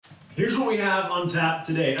Here's what we have on tap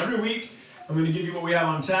today. Every week, I'm going to give you what we have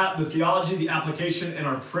on tap, the theology, the application, and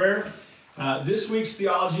our prayer. This week's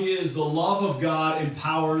theology is the love of God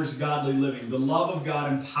empowers godly living. The love of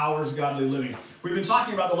God empowers godly living. We've been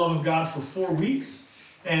talking about the love of God for 4 weeks.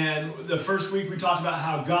 And the first week we talked about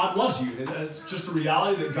how God loves you. It's just a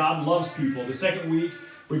reality that God loves people. The second week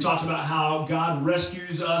we talked about how God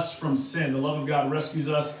rescues us from sin. The love of God rescues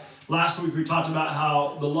us. Last week we talked about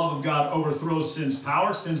how the love of God overthrows sin's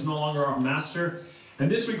power. Sin's no longer our master. And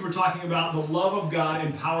this week we're talking about the love of God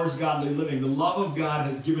empowers godly living. The love of God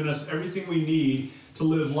has given us everything we need to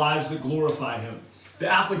live lives that glorify Him. The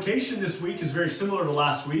application this week is very similar to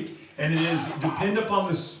last week, and it is depend upon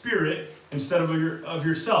the Spirit instead of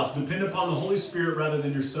yourself. Depend upon the Holy Spirit rather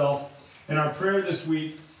than yourself. And our prayer this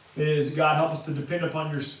week is, God, help us to depend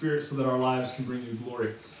upon your Spirit so that our lives can bring you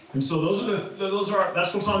glory. And so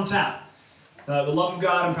that's what's on tap. The love of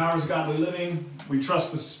God empowers godly living. We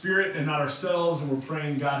trust the Spirit and not ourselves, and we're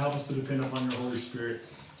praying, God, help us to depend upon your Holy Spirit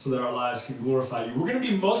so that our lives can glorify you. We're going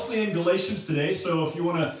to be mostly in Galatians today, so if you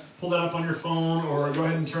want to pull that up on your phone or go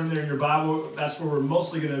ahead and turn there in your Bible, that's where we're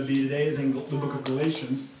mostly going to be today, is in the book of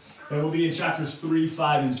Galatians. And we'll be in chapters 3,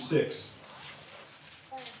 5, and 6.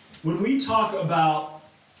 When we talk about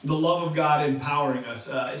the love of God empowering us,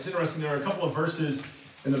 it's interesting, there are a couple of verses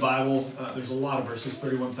in the Bible. There's a lot of verses,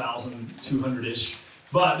 31,200-ish.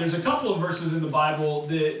 But there's a couple of verses in the Bible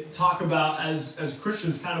that talk about, as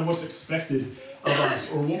Christians, kind of what's expected of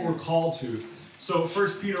us or what we're called to. So 1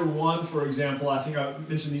 Peter 1, for example, I think I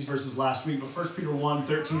mentioned these verses last week, but 1 Peter 1,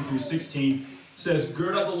 13 through 16 says,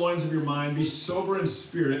 gird up the loins of your mind, be sober in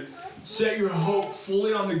spirit, set your hope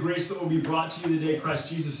fully on the grace that will be brought to you the day Christ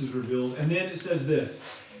Jesus is revealed. And then it says this,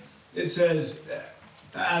 it says,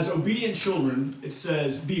 as obedient children, it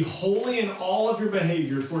says, be holy in all of your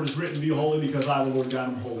behavior, for it is written, be holy because I, the Lord God,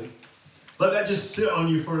 am holy. Let that just sit on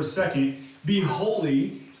you for a second. Be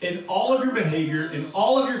holy in all of your behavior, in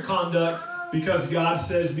all of your conduct, because God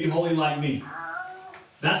says, be holy like me.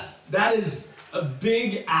 That is a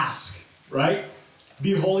big ask, right?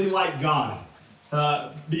 Be holy like God.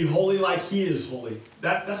 Be holy like He is holy.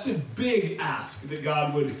 That's a big ask that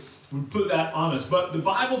God would put that on us. But the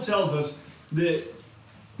Bible tells us that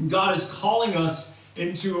God is calling us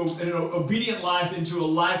into an obedient life, into a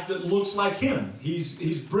life that looks like Him.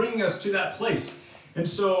 He's bringing us to that place. And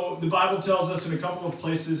so the Bible tells us in a couple of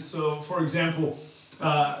places. So, for example,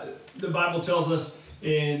 the Bible tells us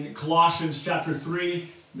in Colossians chapter 3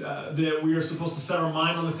 that we are supposed to set our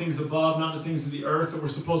mind on the things above, not the things of the earth, that we're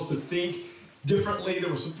supposed to think differently.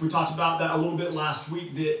 We talked about that a little bit last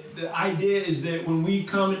week. The idea is that when we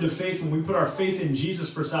come into faith, when we put our faith in Jesus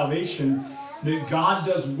for salvation, that God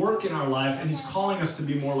does work in our life, and He's calling us to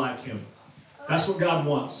be more like Him. That's what God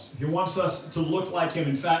wants. He wants us to look like Him.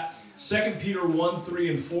 In fact, 2 Peter 1, 3,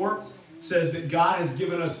 and 4 says that God has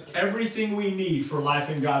given us everything we need for life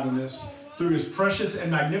and godliness through His precious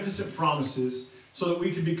and magnificent promises, so that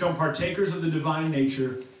we can become partakers of the divine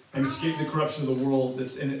nature and escape the corruption of the world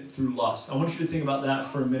that's in it through lust. I want you to think about that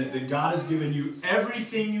for a minute, that God has given you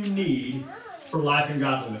everything you need for life and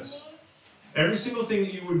godliness. Every single thing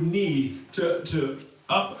that you would need to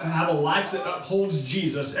have a life that upholds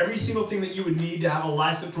Jesus, every single thing that you would need to have a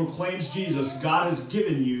life that proclaims Jesus, God has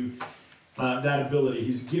given you that ability.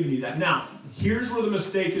 He's given you that. Now, here's where the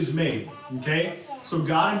mistake is made, okay? So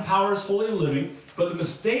God empowers holy living, but the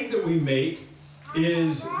mistake that we make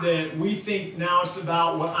is that we think now it's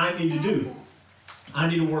about what I need to do. I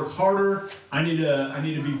need to work harder. I need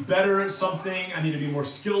to be better at something. I need to be more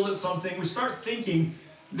skilled at something. We start thinking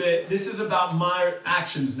that this is about my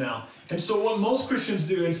actions now. And so what most Christians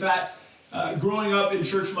do, in fact, growing up in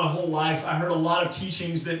church my whole life, I heard a lot of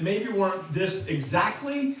teachings that maybe weren't this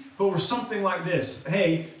exactly, but were something like this.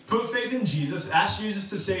 Hey, put faith in Jesus. Ask Jesus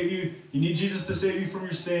to save you. You need Jesus to save you from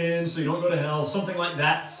your sins so you don't go to hell, something like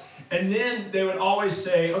that. And then they would always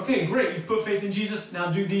say, okay, great, you've put faith in Jesus, now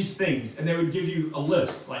do these things. And they would give you a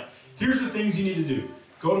list. Like, here's the things you need to do.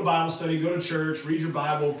 Go to Bible study, go to church, read your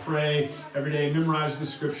Bible, pray every day, memorize the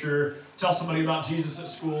scripture, tell somebody about Jesus at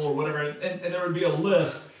school or whatever. And there would be a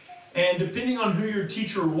list. And depending on who your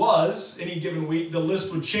teacher was any given week, the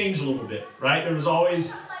list would change a little bit, right? There was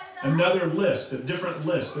always another list, a different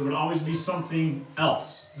list. There would always be something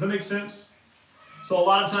else. Does that make sense? So a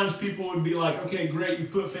lot of times people would be like, okay, great,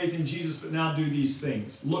 you've put faith in Jesus, but now do these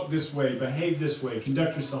things. Look this way, behave this way,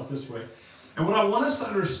 conduct yourself this way. And what I want us to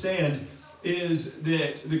understand is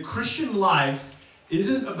that the Christian life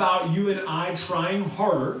isn't about you and I trying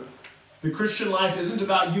harder. The Christian life isn't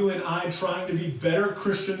about you and I trying to be better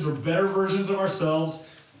Christians or better versions of ourselves.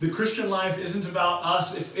 The Christian life isn't about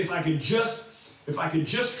us, if I could just if I could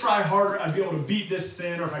just try harder, I'd be able to beat this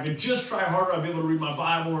sin, or if I could just try harder, I'd be able to read my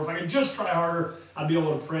Bible, or if I could just try harder, I'd be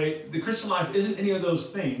able to pray. The Christian life isn't any of those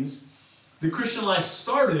things. The Christian life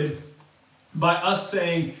started by us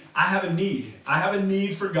saying, I have a need. I have a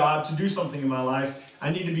need for God to do something in my life. I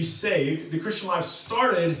need to be saved. The Christian life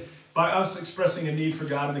started by us expressing a need for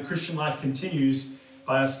God, and the Christian life continues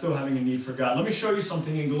by us still having a need for God. Let me show you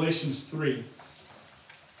something in Galatians 3.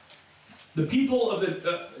 The people of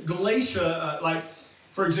the Galatia, like,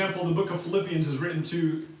 for example, the book of Philippians is written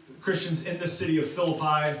to Christians in the city of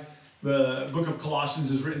Philippi. The book of Colossians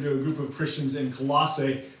is written to a group of Christians in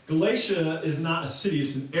Colossae. Galatia is not a city,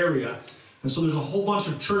 it's an area. And so there's a whole bunch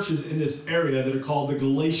of churches in this area that are called the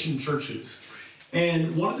Galatian churches.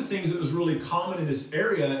 And one of the things that was really common in this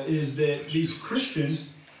area is that these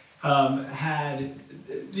Christians had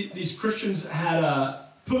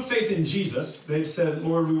put faith in Jesus. They said,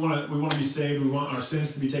 Lord, we want to be saved. We want our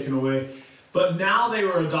sins to be taken away. But now they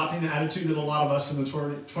were adopting the attitude that a lot of us in the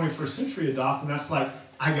 21st century adopt, and that's like,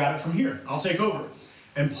 I got it from here. I'll take over.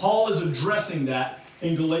 And Paul is addressing that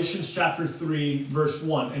in Galatians chapter 3, verse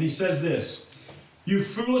 1. And he says this, you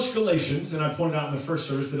foolish Galatians, and I pointed out in the first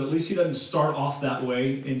service that at least he doesn't start off that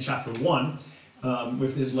way in chapter 1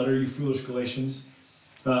 with his letter, you foolish Galatians.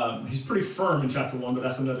 He's pretty firm in chapter 1, but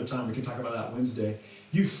that's another time. We can talk about that Wednesday.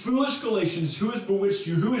 You foolish Galatians, who has bewitched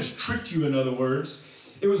you? Who has tricked you, in other words?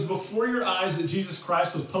 It was before your eyes that Jesus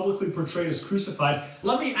Christ was publicly portrayed as crucified.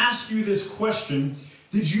 Let me ask you this question.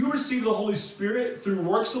 Did you receive the Holy Spirit through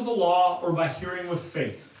works of the law or by hearing with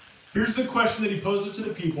faith? Here's the question that he poses to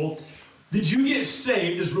the people. Did you get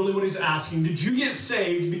saved, is really what he's asking. Did you get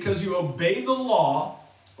saved because you obeyed the law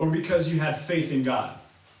or because you had faith in God?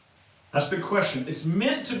 That's the question. It's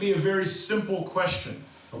meant to be a very simple question,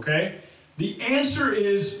 okay? The answer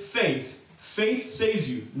is faith. Faith saves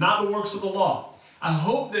you, not the works of the law. I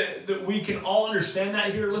hope that we can all understand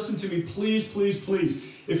that here. Listen to me, please, please, please.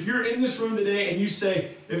 If you're in this room today and you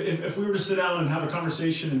say, if we were to sit down and have a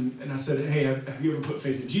conversation and I said, hey, have you ever put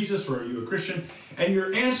faith in Jesus, or are you a Christian? And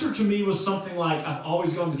your answer to me was something like, I've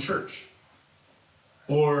always gone to church,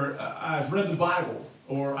 or I've read the Bible,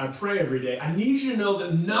 or I pray every day. I need you to know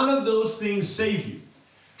that none of those things save you.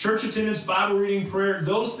 Church attendance, Bible reading, prayer,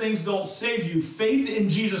 those things don't save you. Faith in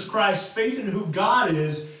Jesus Christ, faith in who God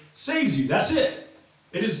is, saves you. That's it.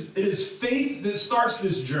 It is faith that starts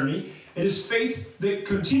this journey. It is faith that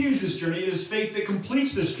continues this journey. It is faith that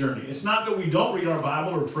completes this journey. It's not that we don't read our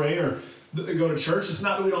Bible or pray or go to church. It's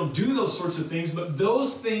not that we don't do those sorts of things, but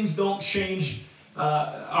those things don't change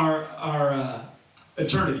our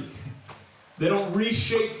eternity. They don't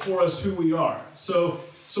reshape for us who we are. So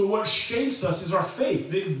what shapes us is our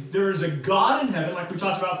faith. There is a God in heaven, like we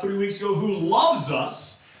talked about 3 weeks ago, who loves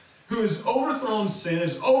us, who has overthrown sin,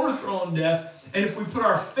 has overthrown death, and if we put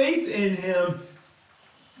our faith in him,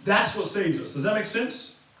 that's what saves us. Does that make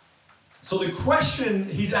sense? So the question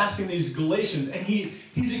he's asking these Galatians, and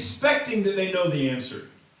he's expecting that they know the answer.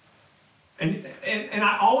 And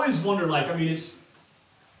I always wonder, like, I mean, it's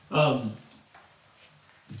I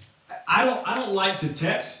don't like to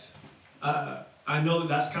text. I know that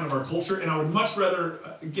that's kind of our culture, and I would much rather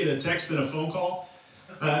get a text than a phone call.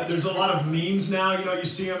 There's a lot of memes now, you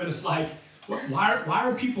see them, and it's like, why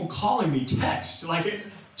are people calling me text? Like,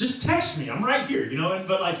 just text me, I'm right here,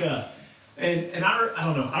 but like, and I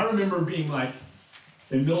don't know, I remember being like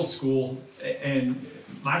in middle school, and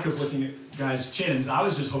Micah's looking at guys' chins. I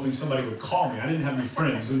was just hoping somebody would call me. I didn't have any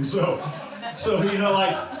friends, and so and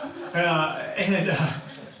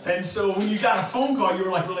so when you got a phone call, you were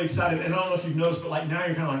like really excited. And I don't know if you've noticed, but like now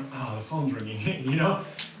you're kind of like, oh, the phone's ringing,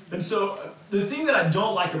 And so the thing that I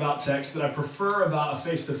don't like about text, that I prefer about a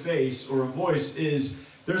face-to-face or a voice, is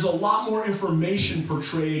there's a lot more information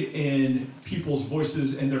portrayed in people's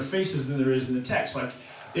voices and their faces than there is in the text. Like,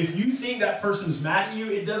 if you think that person's mad at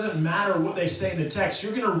you, it doesn't matter what they say in the text.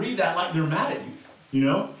 You're going to read that like they're mad at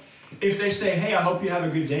you, If they say, hey, I hope you have a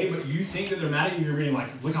good day, but you think that they're mad at you, you're reading like,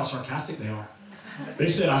 look how sarcastic they are. They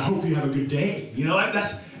said, I hope you have a good day.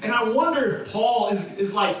 And I wonder if Paul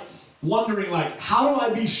is like wondering, like, how do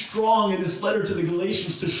I be strong in this letter to the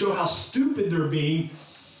Galatians to show how stupid they're being?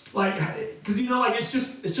 Like, because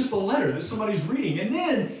it's just a letter that somebody's reading. And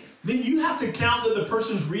then you have to count that the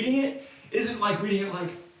person's reading it isn't like reading it like,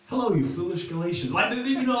 hello, you foolish Galatians. Like,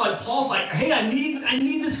 like Paul's like, hey, I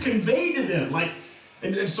need this conveyed to them. Like,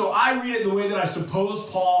 and so I read it the way that I suppose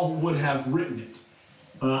Paul would have written it.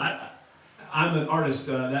 I'm an artist.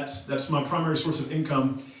 That's my primary source of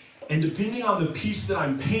income. And depending on the piece that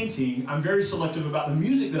I'm painting, I'm very selective about the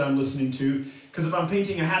music that I'm listening to, because if I'm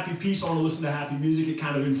painting a happy piece, I want to listen to happy music. It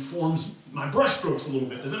kind of informs my brushstrokes a little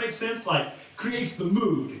bit. Does that make sense? Like, creates the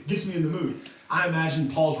mood. It gets me in the mood. I imagine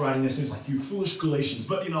Paul's writing this and he's like, you foolish Galatians.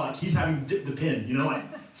 But, like he's having dipped the pen, like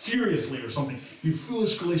furiously or something. You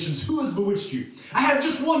foolish Galatians, who has bewitched you? I have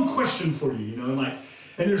just one question for you,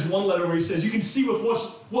 and there's one letter where he says, you can see with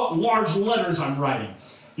what large letters I'm writing.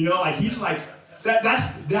 Like he's like, that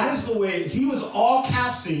is the way, he was all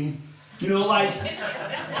capsing, like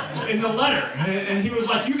in the letter. And he was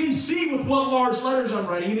like, you can see with what large letters I'm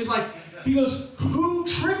writing. And he goes, who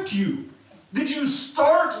tricked you? Did you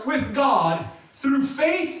start with God through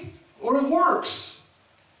faith or works?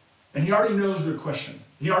 And he already knows their question.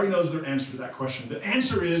 He already knows their answer to that question. The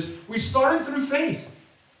answer is, we started through faith.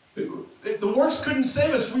 The works couldn't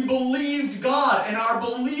save us. We believed God, and our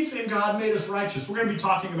belief in God made us righteous. We're going to be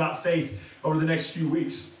talking about faith over the next few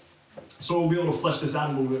weeks. So we'll be able to flesh this out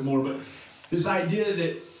a little bit more. But this idea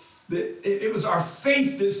that it was our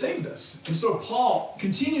faith that saved us. And so Paul,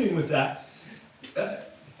 continuing with that,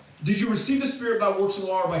 did you receive the Spirit by works of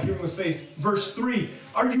the law or by hearing with faith? Verse 3,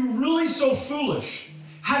 are you really so foolish?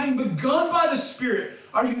 Having begun by the Spirit,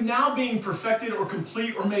 are you now being perfected or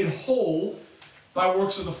complete or made whole by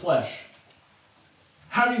works of the flesh?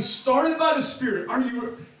 Having started by the Spirit,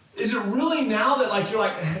 is it really now that you're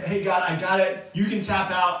like, hey God, I got it, you can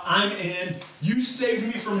tap out, I'm in, you saved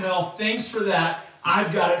me from hell, thanks for that,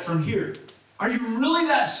 I've got it from here. Are you really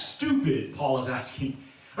that stupid, Paul is asking?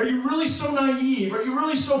 Are you really so naive? Are you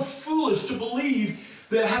really so foolish to believe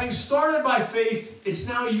that having started by faith, it's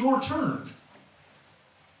now your turn?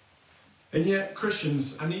 And yet,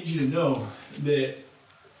 Christians, I need you to know that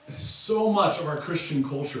so much of our Christian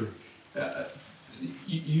culture,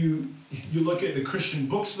 you look at the Christian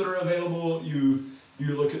books that are available, you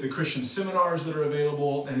look at the Christian seminars that are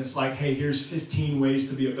available, and it's like, hey, here's 15 ways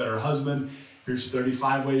to be a better husband, here's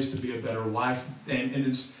 35 ways to be a better wife, and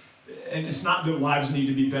it's not that wives need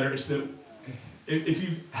to be better, it's that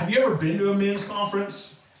have you ever been to a men's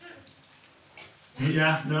conference?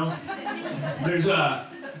 Yeah, no? There's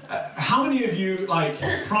how many of you,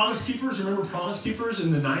 Promise Keepers, remember Promise Keepers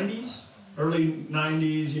in the 90s? Early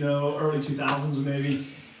 90s, early 2000s maybe.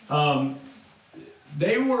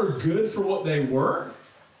 They were good for what they were,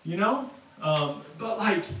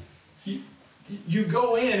 but you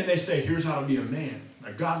go in and they say, here's how to be a man,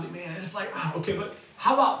 a godly man. And it's like, okay, but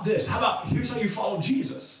how about this? Here's how you follow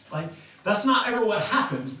Jesus? That's not ever what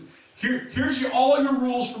happens. Here's all your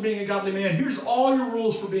rules for being a godly man. Here's all your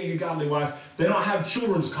rules for being a godly wife. They don't have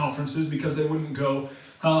children's conferences because they wouldn't go,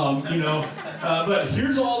 but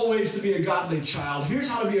here's all the ways to be a godly child. Here's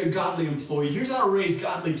how to be a godly employee. Here's how to raise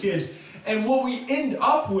godly kids. And what we end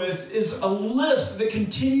up with is a list that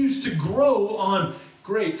continues to grow on,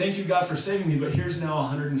 great, thank you God for saving me, but here's now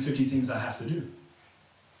 150 things I have to do.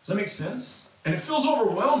 Does that make sense? And it feels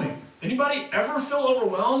overwhelming. Anybody ever feel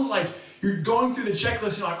overwhelmed? You're going through the checklist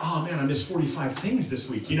and you're like, oh man, I missed 45 things this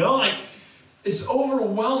week, It's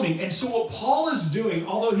overwhelming. And so what Paul is doing,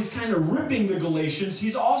 although he's kind of ripping the Galatians,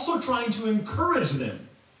 he's also trying to encourage them.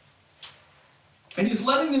 And he's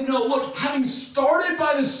letting them know, look, having started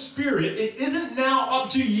by the Spirit, it isn't now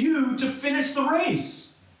up to you to finish the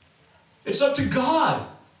race. It's up to God.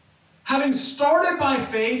 Having started by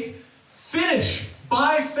faith, finish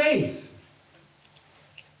by faith.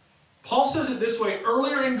 Paul says it this way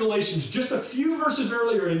earlier in Galatians, just a few verses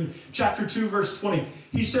earlier in chapter 2, verse 20.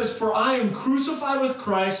 He says, for I am crucified with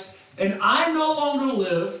Christ, and I no longer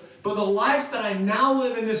live, but the life that I now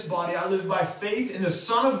live in this body, I live by faith in the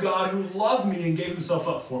Son of God who loved me and gave himself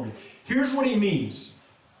up for me. Here's what he means.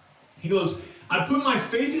 He goes, I put my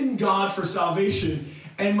faith in God for salvation,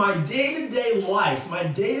 and my day-to-day life, my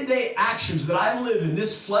day-to-day actions that I live in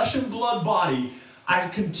this flesh and blood body, I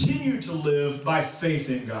continue to live by faith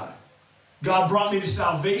in God. God brought me to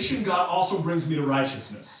salvation. God also brings me to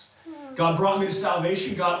righteousness. God brought me to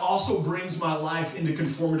salvation. God also brings my life into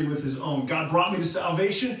conformity with his own. God brought me to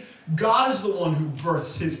salvation. God is the one who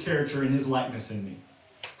births his character and his likeness in me.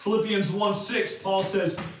 Philippians 1:6, Paul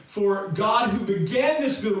says, for God who began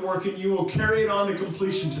this good work in you will carry it on to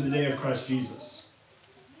completion to the day of Christ Jesus.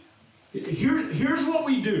 Here's what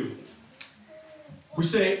we do. We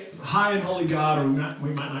say, high and holy God, or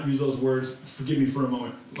we might not use those words. Forgive me for a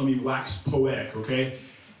moment. Let me wax poetic, okay?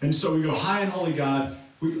 And so we go, high and holy God.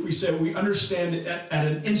 We say, we understand that at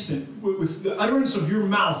an instant, with the utterance of your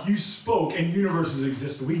mouth, you spoke and universes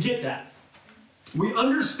existed. We get that. We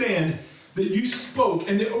understand that you spoke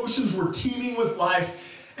and the oceans were teeming with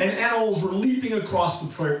life and animals were leaping across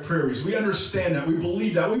the prairies. We understand that. We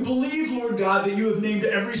believe that. We believe, Lord God, that you have named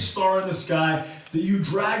every star in the sky, that you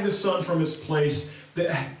drag the sun from its place,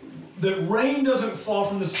 that rain doesn't fall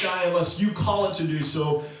from the sky unless you call it to do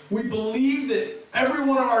so. We believe that every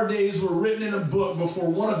one of our days were written in a book before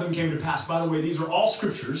one of them came to pass. By the way, these are all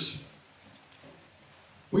scriptures.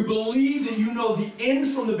 We believe that you know the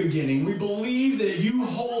end from the beginning. We believe that you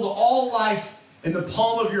hold all life in the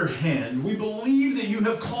palm of your hand. We believe that you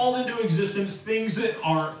have called into existence things that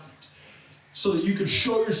aren't, so that you could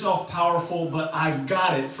show yourself powerful, but I've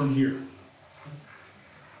got it from here.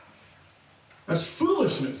 That's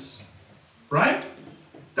foolishness, right?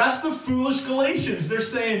 That's the foolish Galatians. They're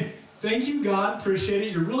saying, thank you, God, appreciate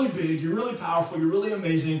it. You're really big, you're really powerful, you're really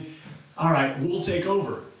amazing. All right, we'll take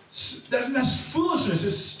over. That's foolishness.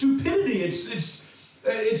 It's stupidity. It's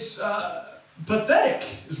pathetic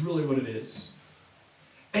is really what it is.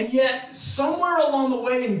 And yet, somewhere along the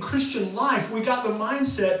way in Christian life, we got the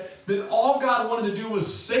mindset that all God wanted to do was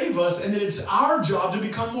save us and that it's our job to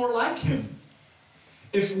become more like Him.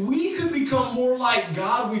 If we could become more like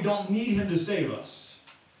God, we don't need Him to save us.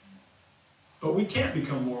 But we can't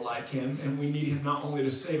become more like Him, and we need Him not only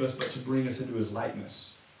to save us, but to bring us into His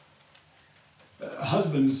likeness.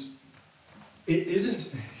 Husbands, it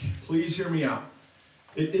isn't, please hear me out,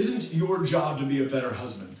 it isn't your job to be a better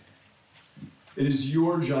husband. It is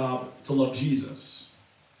your job to love Jesus.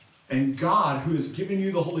 And God, who has given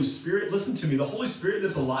you the Holy Spirit, listen to me, the Holy Spirit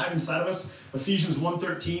that's alive inside of us, Ephesians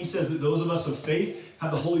 1:13 says that those of us of faith have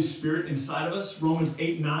the Holy Spirit inside of us. Romans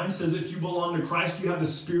 8:9 says if you belong to Christ, you have the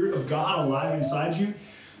Spirit of God alive inside you.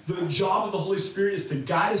 The job of the Holy Spirit is to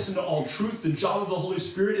guide us into all truth. The job of the Holy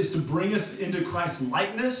Spirit is to bring us into Christ's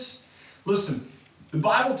likeness. Listen, the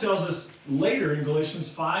Bible tells us later in Galatians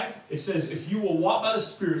 5, it says, if you will walk by the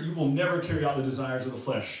Spirit, you will never carry out the desires of the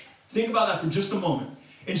flesh. Think about that for just a moment.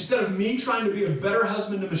 Instead of me trying to be a better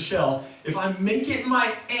husband to Michelle, if I make it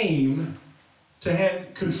my aim to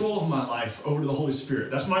hand control of my life over to the Holy Spirit,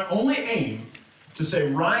 that's my only aim, to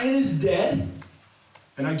say, Ryan is dead,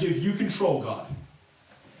 and I give you control, God.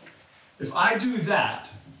 If I do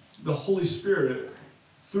that, the Holy Spirit,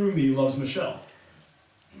 through me, loves Michelle.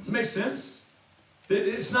 Does it make sense?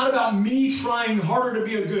 It's not about me trying harder to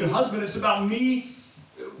be a good husband. It's about me,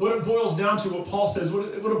 what it boils down to, what Paul says,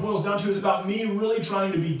 what it boils down to is about me really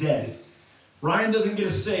trying to be dead. Ryan doesn't get a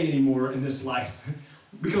say anymore in this life.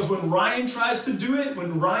 Because when Ryan tries to do it,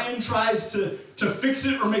 when Ryan tries to fix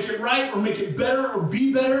it or make it right or make it better or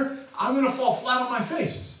be better, I'm going to fall flat on my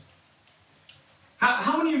face.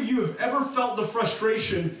 How many of you have ever felt the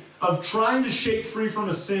frustration of trying to shake free from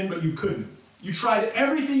a sin, but you couldn't? You tried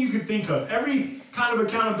everything you could think of, every kind of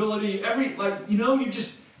accountability, and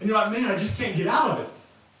you're like, man, I just can't get out of it.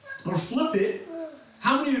 Or flip it.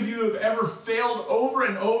 How many of you have ever failed over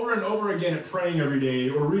and over and over again at praying every day,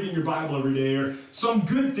 or reading your Bible every day, or some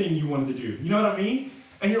good thing you wanted to do? You know what I mean?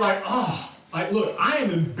 And you're like, look, I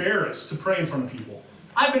am embarrassed to pray in front of people.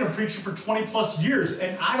 I've been a preacher for 20 plus years,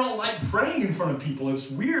 and I don't like praying in front of people.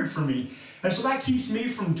 It's weird for me. And so that keeps me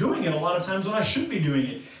from doing it a lot of times when I should be doing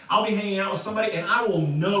it. I'll be hanging out with somebody, and I will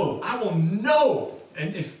know,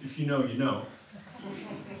 and if you know, you know.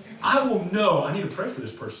 I will know I need to pray for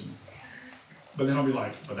this person. But then I'll be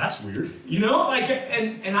like, but that's weird. You know?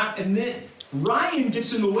 And then Ryan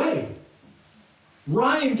gets in the way.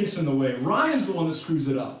 Ryan gets in the way. Ryan's the one that screws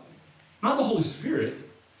it up. Not the Holy Spirit.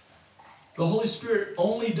 The Holy Spirit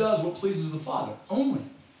only does what pleases the Father. Only.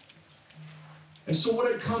 And so what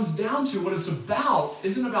it comes down to, what it's about,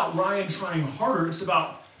 isn't about Ryan trying harder. It's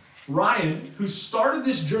about Ryan, who started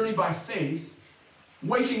this journey by faith,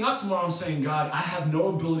 waking up tomorrow and saying, God, I have no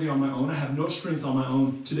ability on my own. I have no strength on my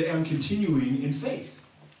own. Today I'm continuing in faith.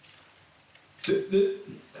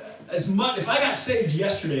 If I got saved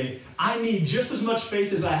yesterday, I need just as much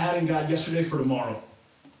faith as I had in God yesterday for tomorrow.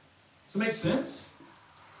 Does that make sense?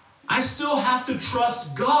 I still have to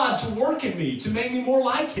trust God to work in me, to make me more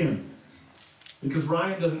like Him. Because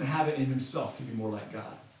Ryan doesn't have it in himself to be more like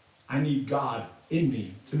God. I need God in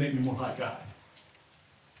me to make me more like God.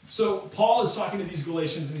 So Paul is talking to these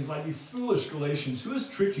Galatians, and he's like, you foolish Galatians, who has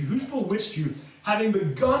tricked you? Who's bewitched you? Having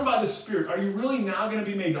begun by the Spirit, are you really now going to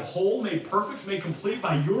be made whole, made perfect, made complete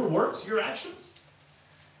by your works, your actions?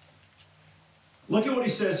 Look at what he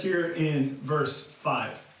says here in verse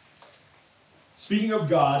 5. Speaking of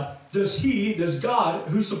God, does God,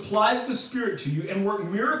 who supplies the Spirit to you and work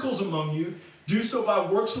miracles among you, do so by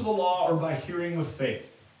works of the law or by hearing with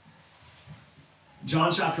faith?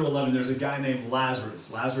 John chapter 11, there's a guy named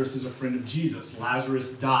Lazarus. Lazarus is a friend of Jesus.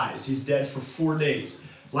 Lazarus dies. He's dead for 4 days.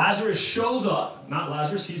 Lazarus shows up. Not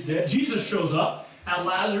Lazarus, he's dead. Jesus shows up at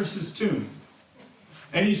Lazarus' tomb.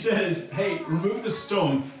 And he says, hey, remove the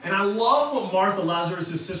stone. And I love what Martha,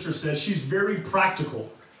 Lazarus' sister, says. She's very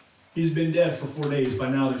practical. He's been dead for 4 days. By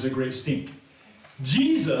now, there's a great stink.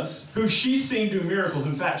 Jesus, who she's seen do miracles.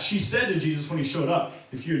 In fact, she said to Jesus when he showed up,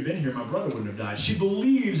 if you had been here, my brother wouldn't have died. She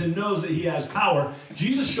believes and knows that he has power.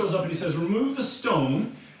 Jesus shows up and he says, remove the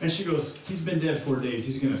stone. And she goes, he's been dead 4 days.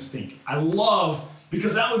 He's going to stink. I love,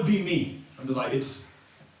 because that would be me. I'm just like, it's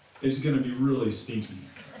going to be really stinky.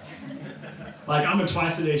 Like, I'm a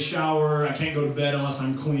twice-a-day shower. I can't go to bed unless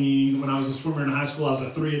I'm clean. When I was a swimmer in high school, I was a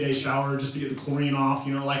 3-a-day shower just to get the chlorine off.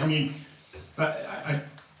 You know, like, I mean, I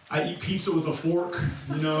eat pizza with a fork,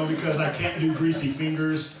 you know, because I can't do greasy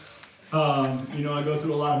fingers. You know, I go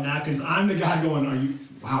through a lot of napkins. I'm the guy going,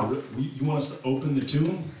 wow, you want us to open the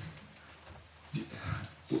tomb?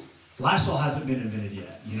 Lysol hasn't been invented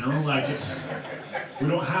yet, you know, like we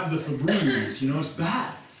don't have the Febreze, you know, it's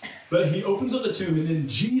bad. But he opens up the tomb, and then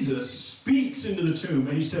Jesus speaks into the tomb,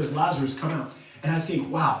 and he says, Lazarus, come out. And I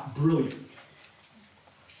think, wow, brilliant.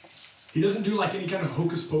 He doesn't do like any kind of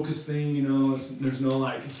hocus pocus thing, you know, there's no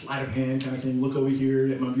like sleight of hand kind of thing, look over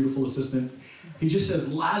here at my beautiful assistant. He just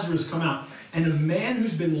says, Lazarus, come out. And a man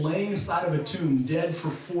who's been laying inside of a tomb, dead for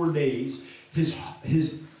 4 days, his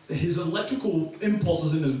electrical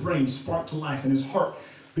impulses in his brain spark to life, and his heart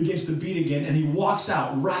begins to beat again, and he walks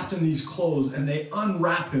out wrapped in these clothes, and they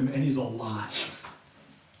unwrap him, and he's alive.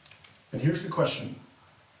 And here's the question.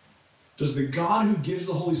 Does the God who gives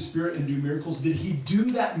the Holy Spirit and do miracles, did he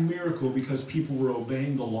do that miracle because people were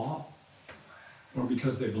obeying the law, or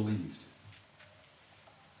because they believed?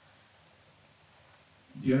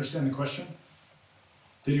 Do you understand the question?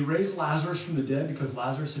 Did he raise Lazarus from the dead because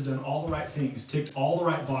Lazarus had done all the right things, ticked all the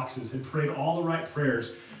right boxes, had prayed all the right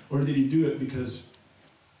prayers, or did he do it because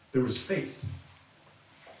there was faith?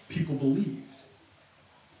 People believed.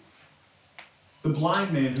 The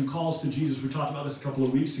blind man who calls to Jesus, we talked about this a couple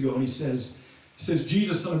of weeks ago, and he says,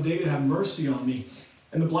 Jesus, son of David, have mercy on me.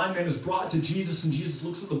 And the blind man is brought to Jesus, and Jesus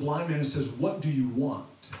looks at the blind man and says, what do you want?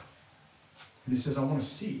 And he says, I want to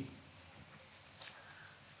see.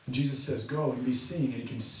 And Jesus says, go and be seeing, and he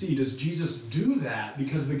can see. Does Jesus do that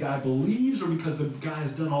because the guy believes, or because the guy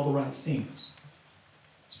has done all the right things?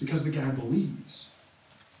 It's because the guy believes.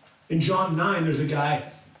 In John 9, there's a guy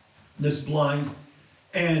that's blind,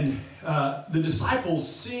 and the disciples,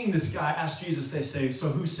 seeing this guy, ask Jesus, they say, so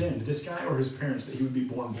who sinned, this guy or his parents, that he would be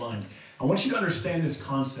born blind? I want you to understand this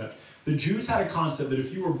concept. The Jews had a concept that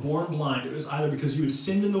if you were born blind, it was either because you had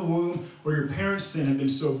sinned in the womb, or your parents' sin had been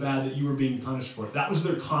so bad that you were being punished for it. That was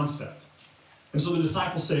their concept. And so the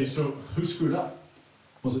disciples say, so who screwed up?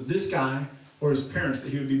 Was it this guy or his parents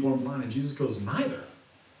that he would be born blind? And Jesus goes, neither.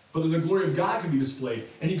 But that the glory of God could be displayed.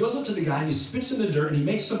 And he goes up to the guy, and he spits in the dirt, and he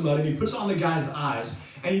makes some mud, and he puts it on the guy's eyes,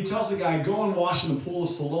 and he tells the guy, go and wash in the pool of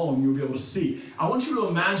Siloam, and you'll be able to see. I want you to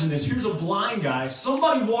imagine this. Here's a blind guy.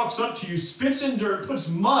 Somebody walks up to you, spits in dirt, puts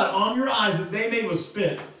mud on your eyes that they made with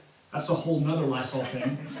spit. That's a whole nother Lysol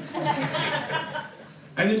thing.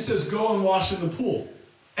 And then says, go and wash in the pool.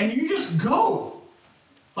 And you just go.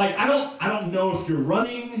 Like, I don't know if you're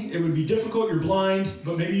running, it would be difficult, you're blind,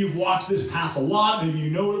 but maybe you've walked this path a lot, maybe you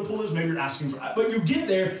know where the pool is, maybe you're asking for it. But you get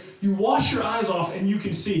there, you wash your eyes off, and you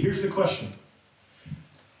can see. Here's the question.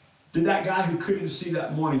 Did that guy who couldn't see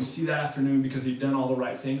that morning see that afternoon because he'd done all the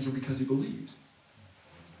right things, or because he believed?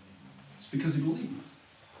 It's because he believed.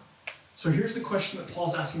 So here's the question that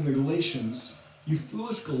Paul's asking the Galatians. You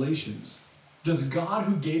foolish Galatians, does God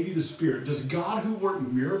who gave you the Spirit, does God who worked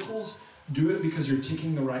miracles do it because you're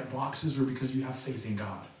ticking the right boxes, or because you have faith in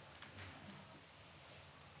God?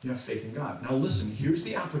 You have faith in God. Now listen, here's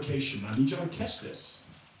the application. I need you to catch this.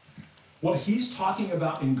 What he's talking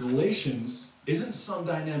about in Galatians isn't some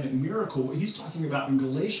dynamic miracle. What he's talking about in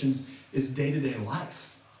Galatians is day-to-day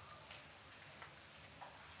life.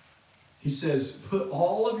 He says, put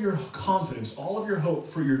all of your confidence, all of your hope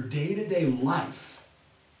for your day-to-day life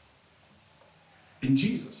in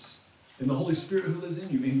Jesus, in the Holy Spirit who lives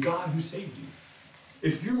in you, in God who saved you.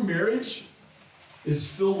 If your marriage is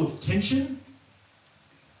filled with tension,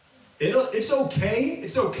 it's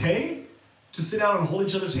okay to sit down and hold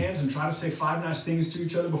each other's hands and try to say 5 nice things to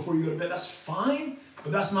each other before you go to bed. That's fine,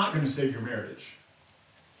 but that's not going to save your marriage.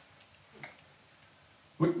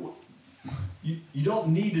 You don't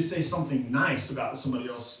need to say something nice about somebody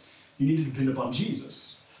else. You need to depend upon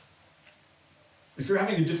Jesus. If you're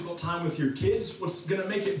having a difficult time with your kids, what's going to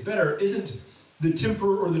make it better isn't the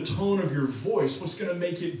temper or the tone of your voice. What's going to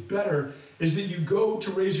make it better is that you go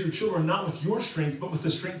to raise your children not with your strength, but with the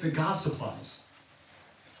strength that God supplies.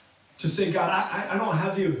 To say, God, I don't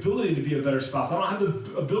have the ability to be a better spouse. I don't have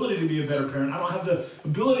the ability to be a better parent. I don't have the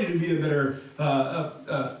ability to be a better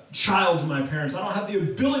child to my parents. I don't have the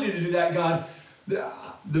ability to do that, God.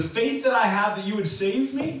 The faith that I have that you would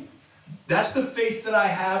save me, that's the faith that I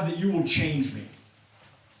have that you will change me.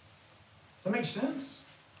 Does that make sense?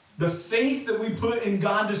 The faith that we put in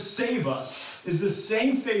God to save us is the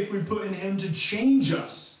same faith we put in Him to change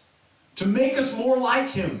us, to make us more like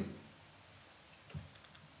Him.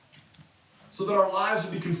 so that our lives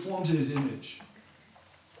would be conformed to his image.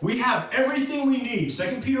 We have everything we need.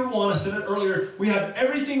 2 Peter 1, I said it earlier, we have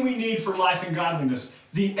everything we need for life and godliness.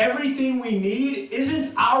 The everything we need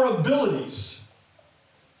isn't our abilities.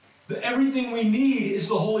 The everything we need is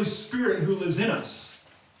the Holy Spirit who lives in us.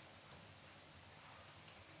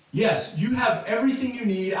 Yes, you have everything you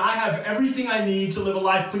need. I have everything I need to live a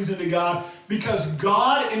life pleasing to God because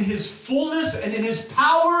God in his fullness and in his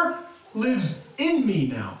power lives in me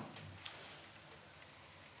now.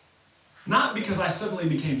 Not because I suddenly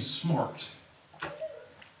became smart.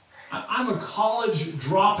 I'm a college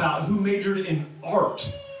dropout who majored in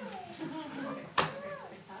art.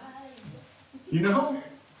 You know?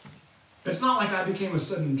 It's not like I became a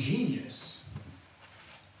sudden genius.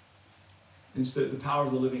 Instead, the power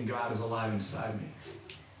of the living God is alive inside me.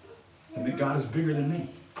 And that God is bigger than me.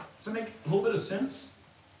 Does that make a little bit of sense?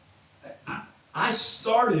 I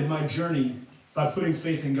started my journey by putting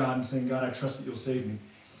faith in God and saying, God, I trust that you'll save me.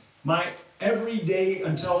 My every day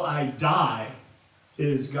until I die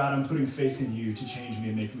is, God, I'm putting faith in you to change me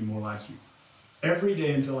and make me more like you. Every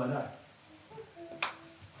day until I die.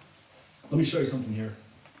 Let me show you something here.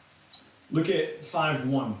 Look at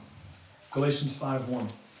 5:1. Galatians 5:1.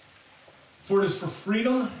 For it is for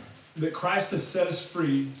freedom that Christ has set us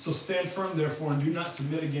free, so stand firm, therefore, and do not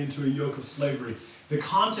submit again to a yoke of slavery. The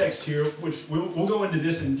context here, which we'll go into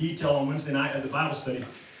this in detail on Wednesday night at the Bible study,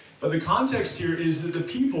 but the context here is that the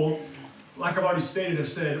people, like I've already stated, have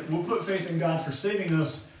said, we'll put faith in God for saving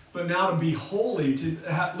us, but now to be holy, to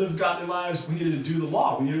live godly lives, we needed to do the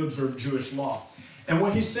law. We needed to observe Jewish law. And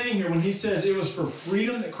what he's saying here, when he says it was for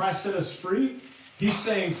freedom that Christ set us free, he's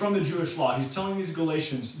saying from the Jewish law. He's telling these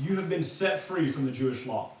Galatians, you have been set free from the Jewish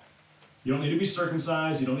law. You don't need to be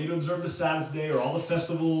circumcised. You don't need to observe the Sabbath day or all the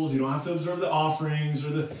festivals. You don't have to observe the offerings or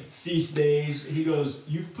the feast days. He goes,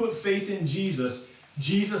 you've put faith in Jesus.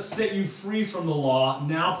 Jesus set you free from the law.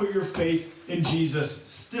 Now put your faith in Jesus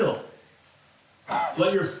still.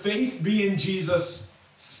 Let your faith be in Jesus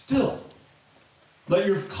still. Let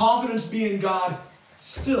your confidence be in God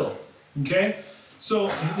still. Okay? So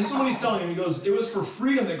this is what he's telling him. He goes, it was for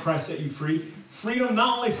freedom that Christ set you free. Freedom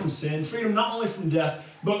not only from sin, freedom not only from death,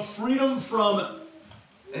 but freedom from,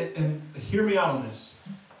 and hear me out on this,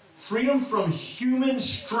 freedom from human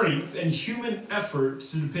strength and human effort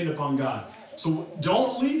to depend upon God. So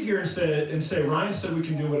don't leave here and say, Ryan said we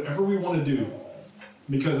can do whatever we want to do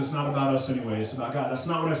because it's not about us anyway, it's about God. That's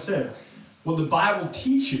not what I said. What the Bible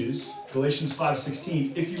teaches, Galatians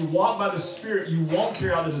 5:16, if you walk by the Spirit, you won't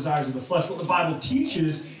carry out the desires of the flesh. What the Bible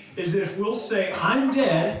teaches is that if we'll say, I'm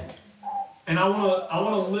dead, and I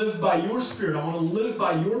want to live by your Spirit, I want to live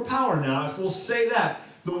by your power now, if we'll say that,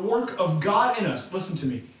 the work of God in us, listen to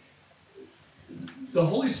me, the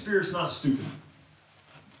Holy Spirit's not stupid.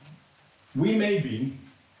 We may be,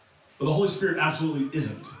 but the Holy Spirit absolutely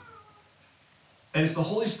isn't. And if the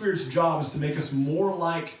Holy Spirit's job is to make us more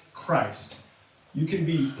like Christ, you can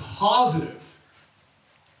be positive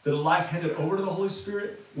that a life handed over to the Holy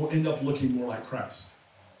Spirit will end up looking more like Christ.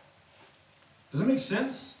 Does that make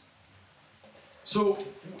sense? So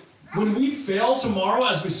when we fail tomorrow,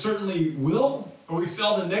 as we certainly will, or we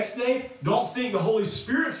fail the next day, don't think the Holy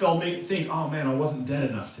Spirit failed me. Think, oh man, I wasn't dead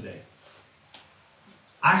enough today.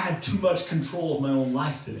 I had too much control of my own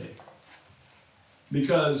life today.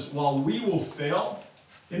 Because while we will fail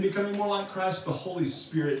in becoming more like Christ, the Holy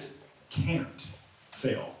Spirit can't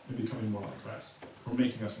fail in becoming more like Christ or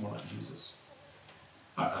making us more like Jesus.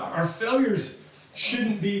 Our failures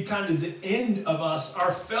shouldn't be kind of the end of us.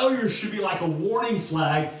 Our failures should be like a warning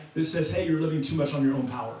flag that says, hey, you're living too much on your own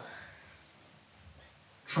power.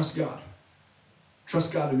 Trust God.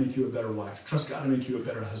 Trust God to make you a better wife. Trust God to make you a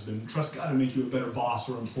better husband. Trust God to make you a better boss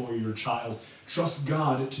or employee or child. Trust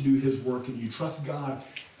God to do his work in you. Trust God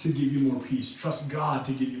to give you more peace. Trust God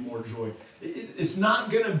to give you more joy. It's not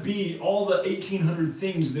going to be all the 1,800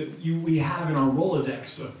 things that we have in our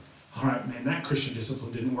Rolodex. All right, man, that Christian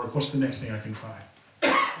discipline didn't work. What's the next thing I can try?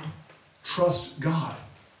 Trust God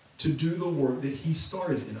to do the work that he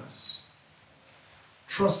started in us.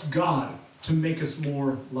 Trust God to make us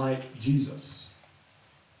more like Jesus.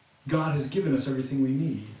 God has given us everything we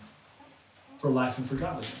need for life and for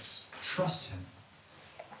godliness. Trust him.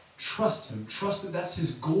 Trust him. Trust that that's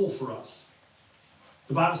his goal for us.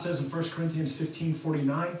 The Bible says in 1 Corinthians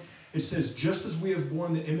 15:49, it says, just as we have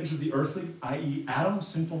borne the image of the earthly, i.e. Adam,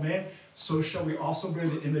 sinful man, so shall we also bear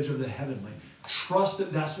the image of the heavenly. Trust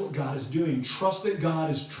that that's what God is doing. Trust that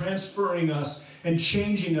God is transferring us and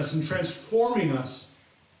changing us and transforming us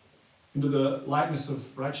into the likeness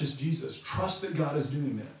of righteous Jesus. Trust that God is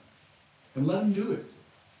doing that. And let him do it.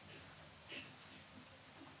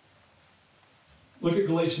 Look at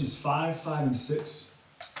Galatians 5, 5 and 6.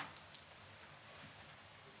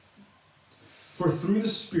 For through the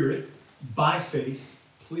Spirit, by faith,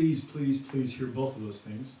 please, please, please hear both of those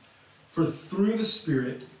things. For through the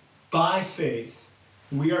Spirit, by faith,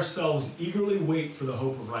 we ourselves eagerly wait for the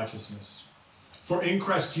hope of righteousness. For in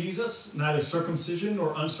Christ Jesus, neither circumcision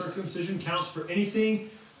nor uncircumcision counts for anything,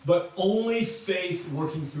 but only faith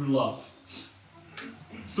working through love.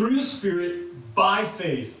 Through the Spirit, by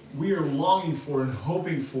faith, we are longing for and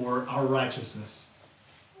hoping for our righteousness.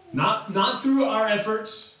 Not through our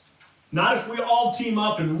efforts, not if we all team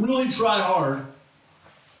up and really try hard.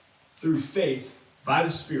 Through faith, by the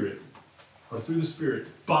Spirit, or through the Spirit,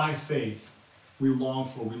 by faith, we long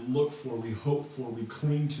for, we look for, we hope for, we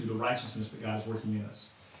cling to the righteousness that God is working in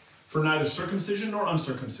us. For neither circumcision nor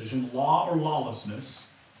uncircumcision, law or lawlessness,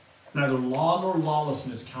 neither law nor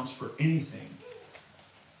lawlessness counts for anything.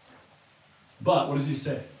 But, what does he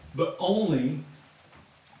say? But only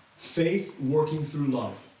faith working through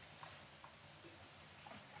love.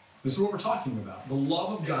 This is what we're talking about. The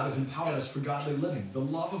love of God has empowered us for godly living. The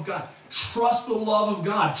love of God. Trust the love of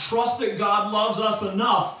God. Trust that God loves us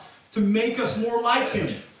enough to make us more like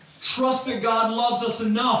Him. Trust that God loves us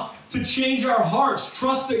enough to change our hearts.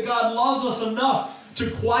 Trust that God loves us enough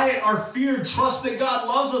to quiet our fear. Trust that God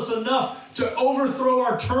loves us enough to overthrow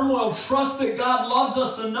our turmoil. Trust that God loves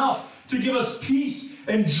us enough to give us peace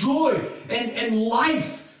and joy and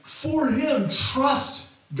life for Him. Trust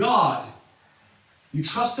God. You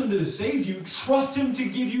trust Him to save you. Trust Him to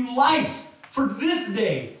give you life for this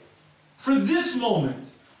day, for this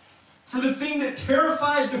moment, for the thing that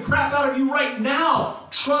terrifies the crap out of you right now.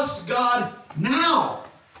 Trust God now.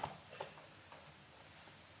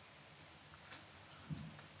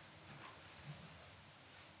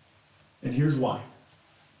 And here's why.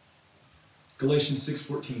 Galatians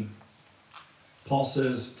 6:14. Paul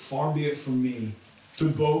says, far be it from me to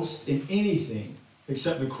boast in anything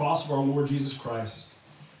except the cross of our Lord Jesus Christ,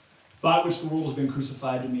 by which the world has been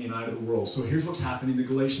crucified to me and I to the world. So here's what's happening. The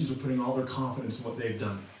Galatians are putting all their confidence in what they've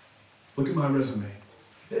done. Look at my resume.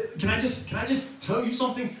 Can I just tell you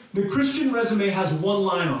something? The Christian resume has one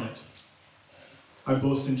line on it. I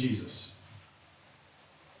boast in Jesus.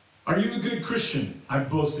 Are you a good Christian? I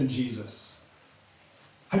boast in Jesus.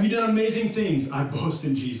 Have you done amazing things? I boast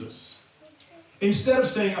in Jesus. Instead of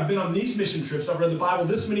saying, I've been on these mission trips, I've read the Bible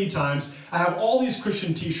this many times, I have all these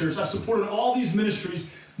Christian t-shirts, I've supported all these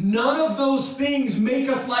ministries, none of those things make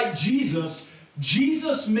us like Jesus.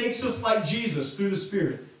 Jesus makes us like Jesus through the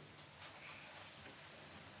Spirit.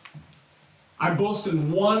 I boast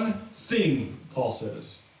in one thing, Paul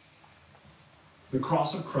says. The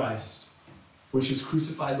cross of Christ, which has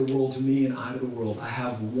crucified the world to me and I to the world. I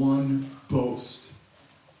have one boast.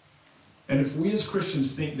 And if we as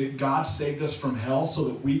Christians think that God saved us from hell so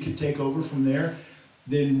that we could take over from there,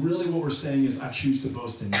 then really what we're saying is, I choose to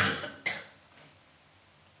boast in you.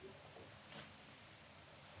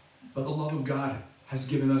 But the love of God has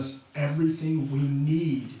given us everything we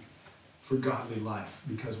need for godly life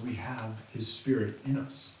because we have His Spirit in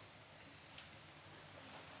us.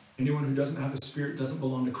 Anyone who doesn't have the Spirit doesn't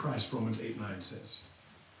belong to Christ, Romans 8:9 says.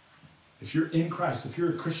 If you're in Christ, if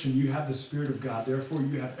you're a Christian, you have the Spirit of God. Therefore,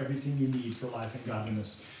 you have everything you need for life and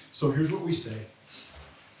godliness. So here's what we say.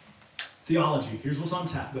 Theology. Here's what's on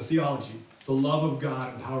tap. The theology. The love of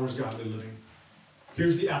God empowers godly living.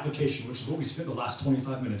 Here's the application, which is what we spent the last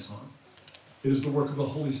 25 minutes on. It is the work of the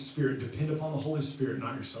Holy Spirit. Depend upon the Holy Spirit,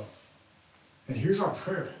 not yourself. And here's our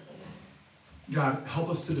prayer. God, help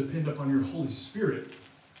us to depend upon your Holy Spirit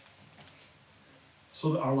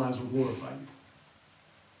so that our lives will glorify you.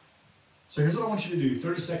 So here's what I want you to do,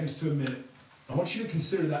 30 seconds to a minute. I want you to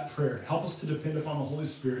consider that prayer. Help us to depend upon the Holy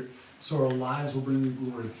Spirit so our lives will bring you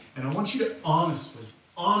glory. And I want you to honestly,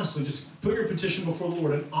 just put your petition before the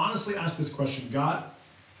Lord and honestly ask this question. God,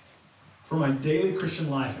 for my daily Christian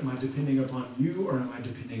life, am I depending upon you or am I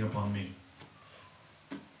depending upon me?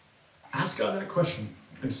 Ask God that question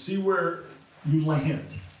and see where you land.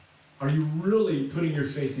 Are you really putting your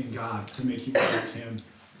faith in God to make you more like Him?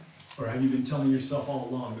 Or have you been telling yourself all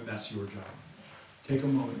along that that's your job? Take a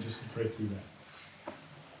moment just to pray through that.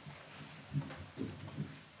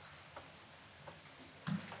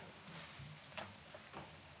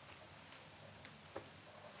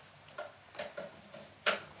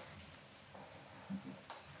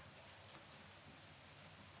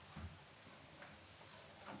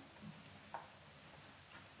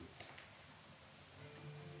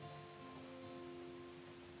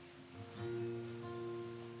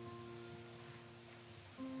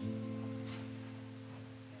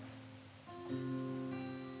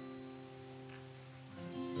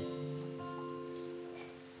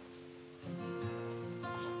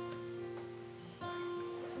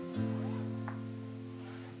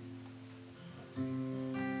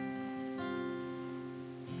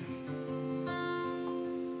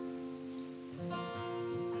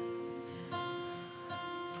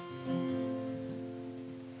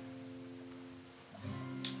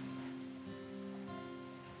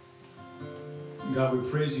 God, we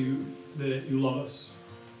praise you that you love us.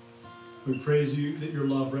 We praise you that your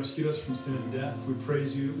love rescued us from sin and death. We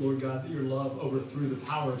praise you, Lord God, that your love overthrew the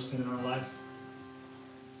power of sin in our life.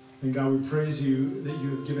 And God, we praise you that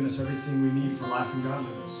you have given us everything we need for life and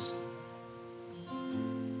godliness.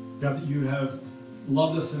 God, that you have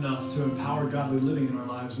loved us enough to empower godly living in our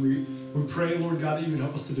lives. We pray, Lord God, that you would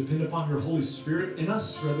help us to depend upon your Holy Spirit in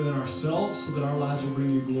us rather than ourselves, so that our lives will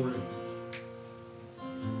bring you glory.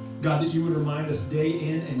 God, that you would remind us day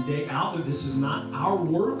in and day out that this is not our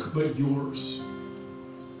work, but yours.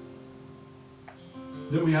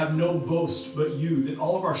 That we have no boast but you, that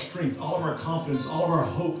all of our strength, all of our confidence, all of our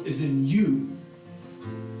hope is in you.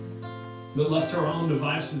 That left to our own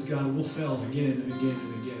devices, God, we'll fail again and again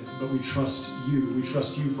and again. But we trust you. We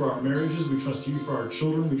trust you for our marriages. We trust you for our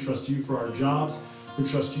children. We trust you for our jobs. We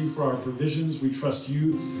trust you for our provisions. We trust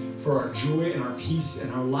you for our joy and our peace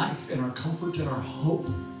and our life and our comfort and our hope.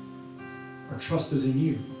 Our trust is in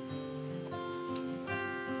you.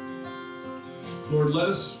 Lord, let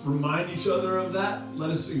us remind each other of that. Let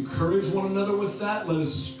us encourage one another with that. Let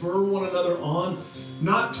us spur one another on,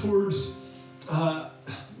 not towards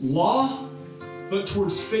law, but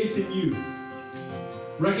towards faith in you.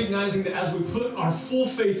 Recognizing that as we put our full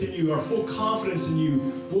faith in you, our full confidence in you,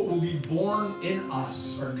 what will be born in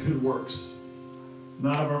us are good works,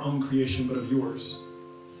 not of our own creation, but of yours.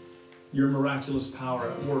 Your miraculous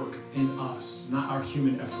power at work in us, not our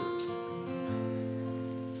human effort.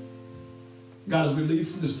 God, as we leave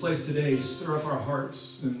from this place today, stir up our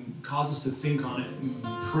hearts and cause us to think on it and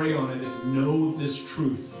pray on it and know this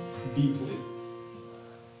truth deeply.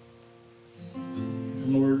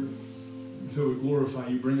 And Lord, if it would glorify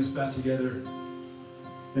you, bring us back together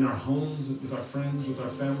in our homes, with our friends, with our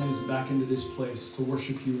families, and back into this place to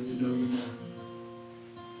worship you and to know you more.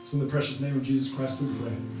 It's in the precious name of Jesus Christ we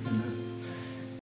pray. Amen.